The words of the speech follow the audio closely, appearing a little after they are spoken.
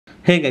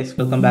Hey guys,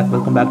 welcome back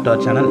to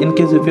our channel. In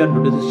case if you are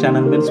new to this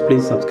channel means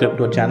please subscribe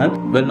to our channel.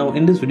 Well, now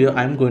in this video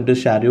I'm going to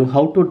share you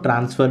how to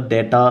transfer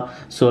data,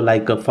 so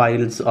like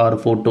files or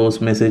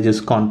photos, messages,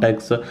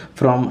 contacts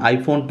from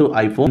iPhone to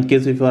iPhone. In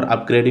case if you are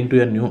upgrading to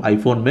your new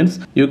iPhone means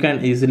you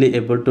can easily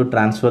able to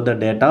transfer the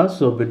data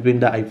so between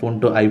the iPhone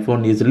to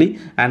iPhone easily,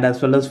 and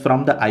as well as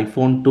from the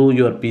iPhone to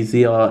your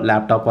PC or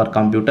laptop or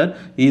computer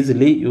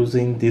easily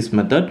using this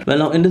method. Well,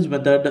 now in this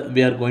method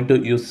we are going to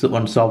use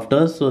one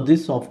software. So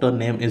this software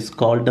name is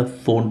called the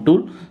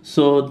FoneTool.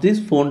 So this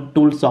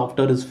FoneTool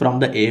software is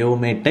from the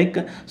AOMEI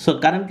Tech. So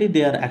currently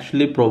they are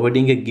actually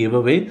providing a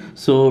giveaway.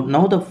 So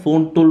now the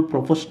FoneTool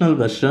professional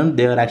version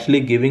they are actually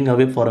giving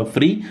away for a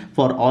free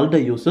for all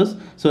the users.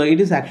 So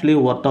it is actually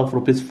worth of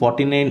rupees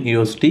 49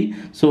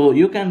 USD. So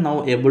you can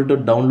now able to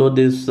download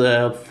this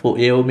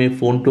AOMEI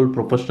FoneTool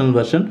professional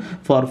version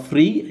for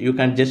free. You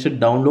can just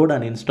download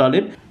and install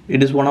it.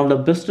 It is one of the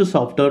best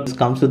software. It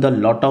comes with a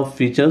lot of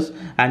features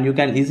and you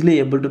can easily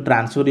able to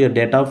transfer your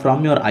data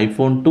from your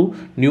iPhone to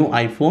new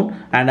iPhone,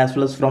 and as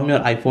well as from your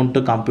iPhone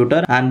to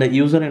computer, and the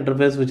user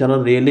interface which are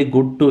really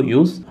good to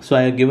use. So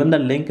I have given the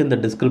link in the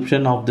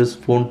description of this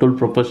FoneTool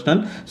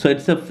Professional. So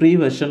it's a free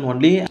version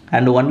only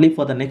and only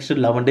for the next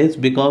 11 days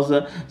because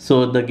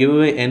so the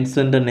giveaway ends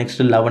in the next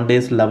 11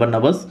 days 11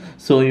 hours.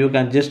 So you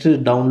can just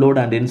download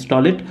and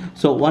install it.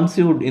 So once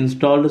you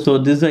install, so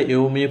this is a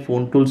AOMEI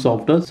FoneTool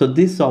software. So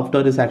this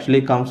software is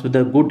actually comes with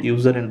a good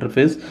user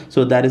interface.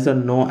 So there is a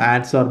no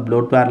ads or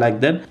bloatware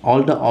like that.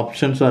 All the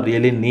options are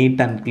really neat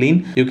and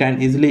clean. You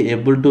can easily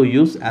able to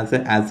use as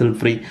a hassle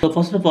free. So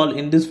first of all,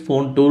 in this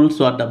FoneTool,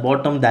 so at the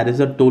bottom there is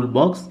a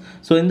toolbox.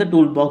 So in the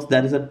toolbox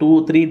there is a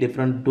three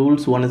different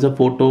tools. One is a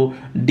photo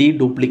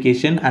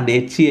deduplication and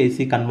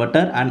HEIC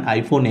converter and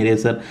iPhone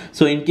eraser.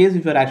 So in case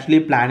if you are actually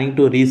planning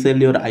to resell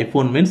your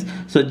iPhone means,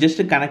 so just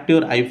connect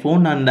your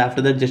iPhone and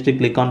after that just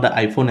click on the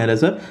iPhone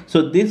eraser.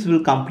 So this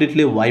will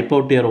completely wipe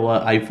out your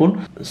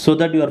iPhone so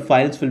that your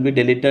files will be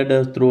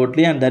deleted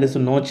throughoutly and there is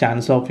no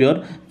chance of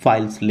your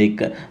files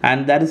leak.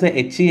 And there is a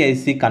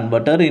HEIC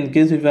converter. In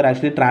case if you are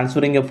actually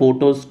transferring a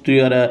photos to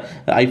your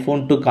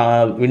iPhone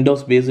to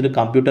Windows based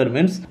computer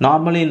means,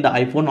 normally in the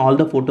iPhone all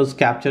the photos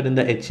captured in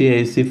the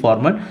HEIC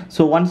format.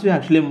 So once you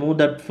actually move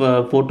that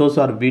photos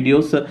or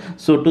videos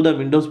so to the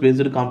Windows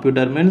based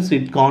computer means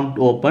it can't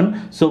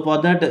open. So for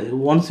that,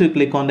 once you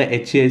click on the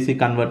HEIC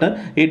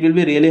converter, it will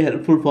be really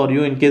helpful for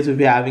you in case if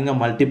you are having a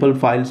multiple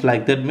files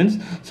like that means.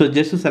 So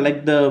just to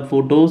select the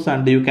photos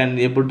and you can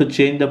able to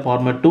change the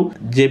format to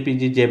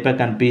JPG, JPEG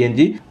and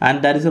PNG,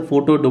 and there is a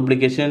photo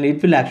duplication.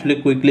 It will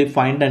actually quickly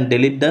find and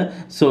delete the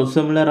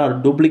similar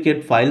or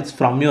duplicate files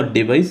from your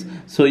device.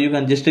 So you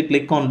can just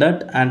click on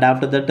that and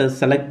after that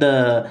select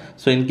the,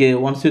 so in case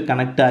once you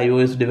connect the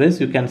iOS device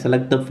you can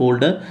select the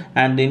folder,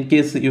 and in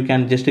case you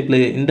can just click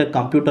in the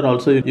computer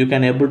also you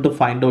can able to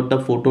find out the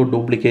photo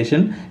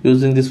duplication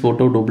using this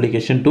photo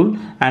duplication tool.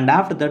 And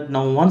after that,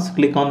 now once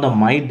click on the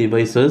my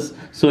devices,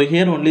 so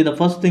here only the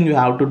first thing you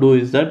have to do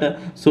is that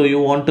so you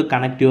want to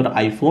connect your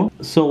iPhone.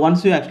 So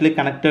once you actually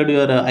connected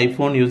your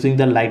iPhone using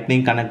the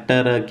lightning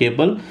connector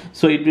cable,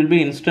 so it will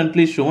be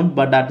instantly shown,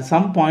 but at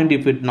some point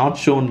if it not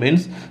shown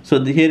means,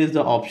 so here is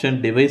the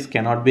option device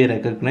cannot be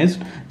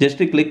recognized. Just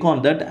click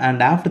on that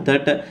and after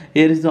that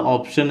here is the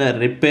option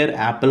repair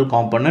Apple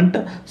component.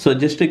 So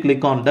just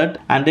click on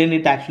that and then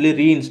it actually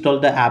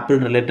reinstall the Apple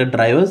related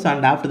drivers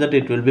and after that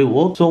it will be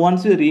work. So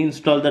once you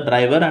reinstall the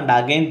driver and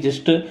again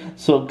just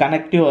so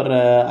connect your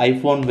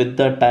iPhone with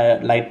the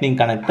lightning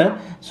connector.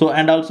 So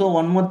and also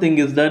one more thing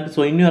is that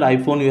so in your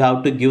iPhone you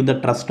have to give the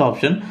trust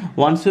option.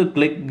 Once you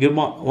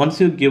once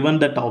you given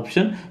that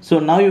option, so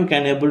now you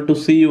can able to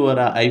see your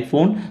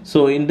iPhone.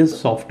 So in this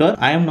software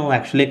I am now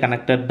actually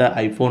connected the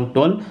iPhone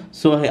 12.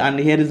 So and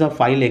here is a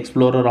file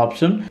explorer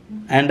option,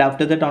 and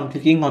after that on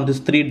clicking on this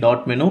three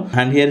dot menu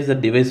and here is the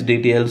device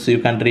details, you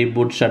can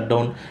reboot,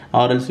 shutdown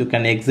or else you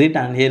can exit,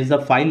 and here is the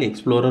file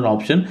explorer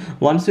option.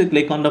 Once you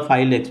click on the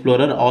file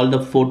explorer, all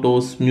the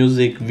photos,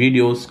 music,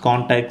 videos,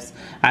 contacts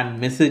and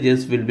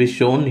messages will be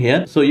shown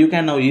here. So you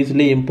can now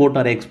easily import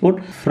or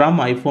export from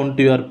iPhone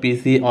to your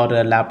PC or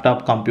a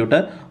laptop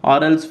computer,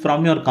 or else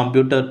from your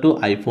computer to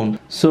iPhone.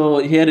 So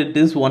here it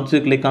is. Once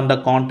you click on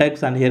the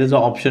contacts and here is the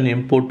option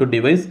import to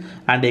device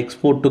and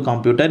export to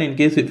computer. In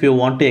case if you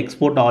want to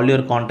export all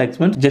your contacts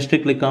means, just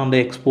click on the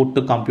export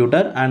to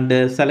computer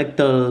and select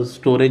the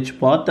storage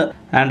path,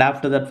 and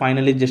after that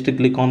finally just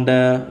click on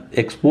the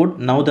export.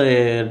 Now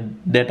the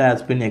data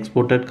has been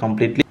exported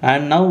completely,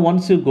 and now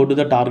once you go to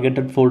the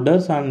targeted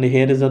folders and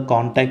here is a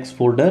contacts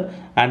folder,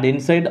 and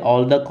inside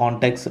all the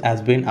contacts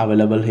has been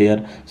available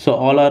here. So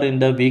all are in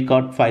the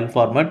vcard file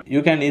format.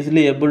 You can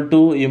easily able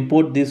to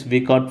import this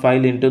vcard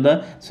file into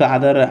the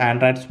other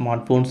Android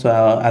smartphones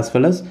as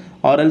well as,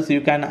 or else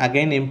you can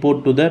again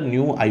import to the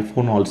new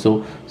iPhone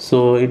also.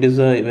 So it is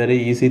a very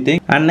easy thing.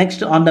 And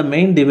next on the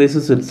main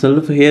devices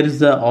itself, here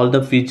is all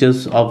the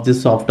features of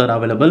this software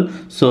available.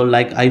 So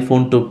like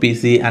iPhone to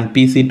PC and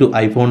PC to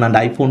iPhone and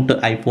iPhone to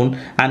iPhone,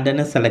 and then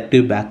a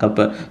selective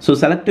backup. So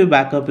selective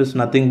backup is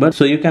nothing but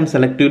so you can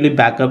selectively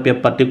back up a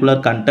particular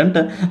content,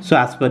 so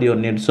as per your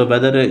need. So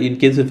whether in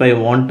case if I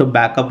want to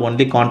backup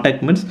only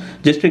contact means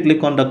just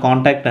click on the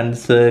contact and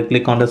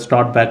click on the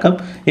start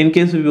backup. In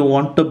case if you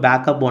want to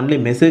backup only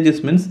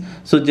messages means,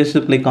 so just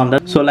click on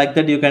that. So like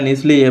that you can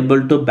easily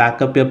able to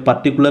backup a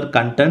particular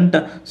content,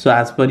 so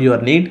as per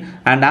your need.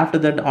 And after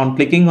that, on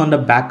clicking on the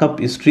backup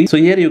history, so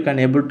here you can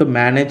able to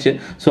manage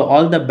so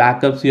all the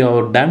backups you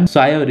have done.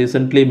 So I have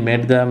recently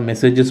made the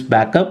messages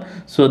backup,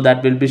 so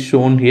that will be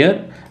shown here,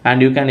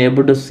 and you can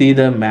able to see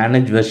the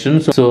manage version,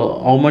 so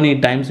how many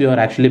times you are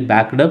actually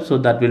backed up, so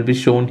that will be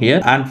shown here.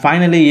 And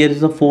finally here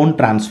is the phone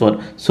transfer.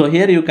 So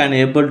here you can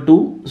able to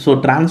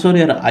so transfer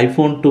your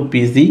iPhone to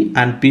PC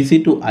and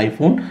PC to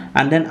iPhone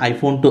and then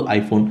iPhone to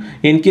iPhone.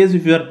 In case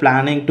if you are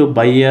planning to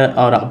buy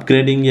or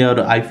upgrading your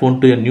iPhone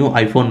to a new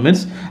iPhone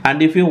means,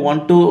 and if you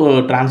want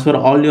to transfer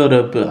all your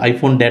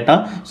iPhone data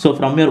so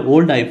from your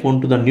old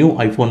iPhone to the new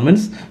iPhone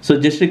means, so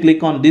just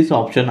click on this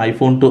option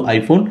iPhone to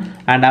iPhone,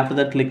 and after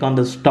that click on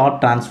the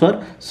start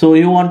transfer. So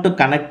you want to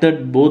connect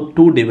both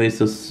two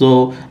devices.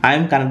 So I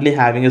am currently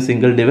having a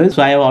single device,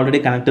 so I have already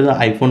connected the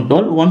iPhone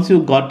 12. Once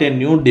you got a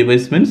new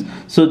device means,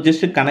 so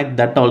just connect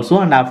that also,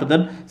 and after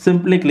that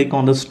simply click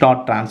on the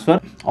start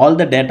transfer. All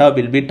the data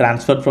will be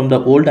transferred from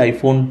the old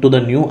iPhone to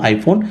the new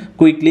iPhone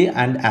quickly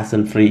and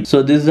hassle free.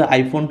 So this is the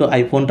iPhone to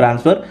iPhone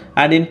transfer.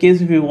 And in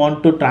case if you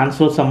want to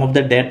transfer some of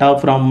the data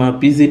from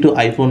PC to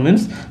iPhone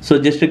means, so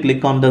just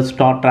click on the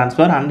start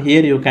transfer, and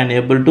here you can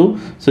able to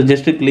so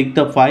just click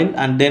the file,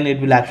 and then it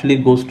will actually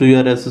goes to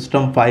your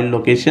system file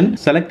location.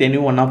 Select any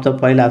one of the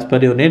file as per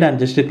your need and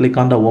just click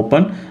on the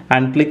open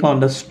and click on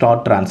the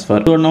start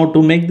transfer. So now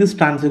to make this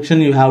transaction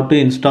you have to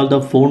install the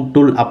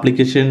FoneTool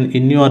application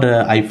in your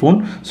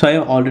iPhone. So I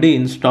have already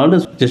installed.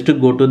 Just to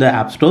go to the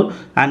App Store,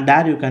 and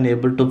there you can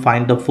able to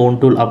find the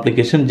FoneTool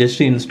application. Just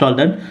to install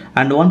that,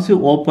 and once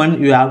you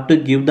open you have to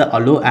give the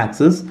allow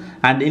access.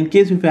 And in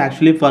case if you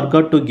actually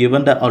forgot to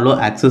given the allow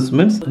access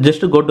means,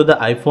 just to go to the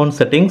iPhone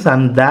settings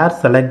and there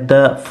select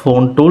the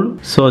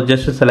FoneTool. So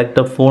just to select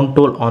the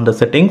FoneTool on the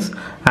settings,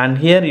 and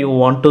here you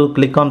want to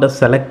click on the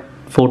select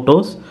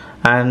photos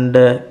and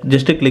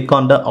just to click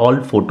on the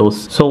all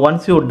photos. So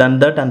once you've done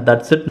that, and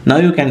that's it, now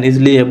you can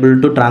easily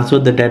able to transfer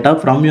the data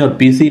from your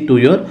PC to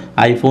your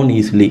iPhone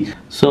easily.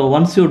 So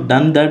once you've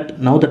done that,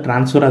 now the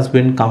transfer has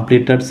been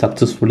completed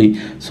successfully.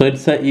 So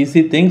it's a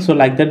easy thing. So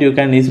like that you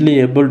can easily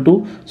able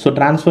to so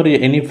transfer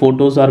any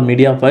photos or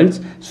media files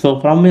so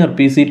from your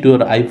PC to your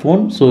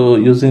iPhone, so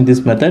using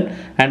this method.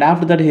 And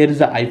after that here is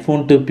the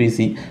iPhone to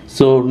PC.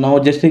 So now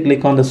just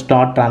click on the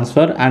start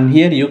transfer, and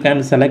here you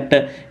can select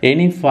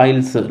any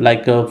files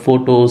like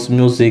photos,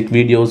 music,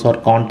 videos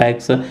or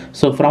contacts.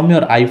 So from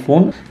your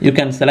iPhone you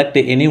can select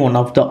any one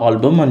of the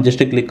album and just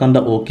click on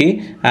the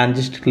OK and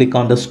just click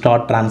on the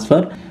start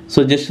transfer.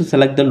 So just to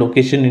select the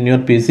location in your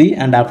PC,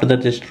 and after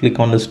that just click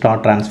on the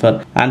start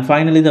transfer, and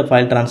finally the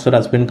file transfer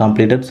has been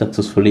completed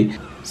successfully.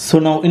 So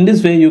now in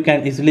this way you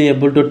can easily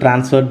able to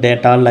transfer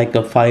data like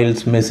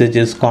files,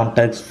 messages,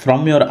 contacts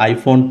from your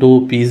iPhone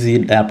to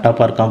PC, laptop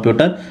or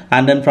computer,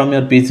 and then from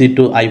your PC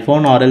to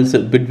iPhone, or else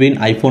between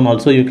iPhone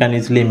also you can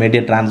easily make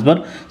a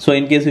transfer. So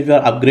in case if you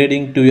are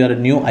upgrading to your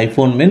new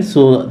iPhone means,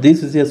 so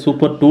this is a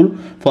super tool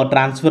for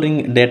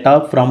transferring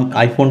data from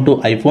iPhone to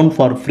iPhone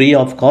for free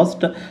of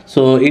cost.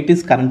 So it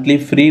is currently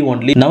free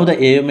only. Now the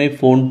AOMEI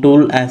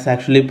FoneTool is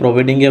actually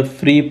providing a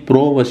free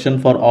pro version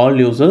for all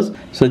users.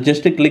 So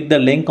just click the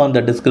link on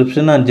the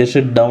description and just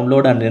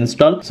download and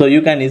install, so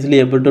you can easily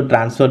able to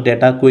transfer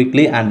data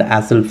quickly and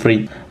hassle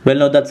free. Well,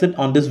 now that's it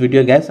on this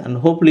video guys, and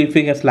hopefully if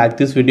you guys like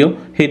this video,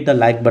 hit the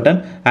like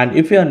button, and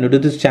if you are new to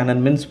this channel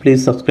means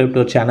please subscribe to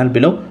our channel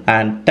below,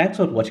 and thanks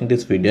for watching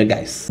this video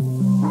guys.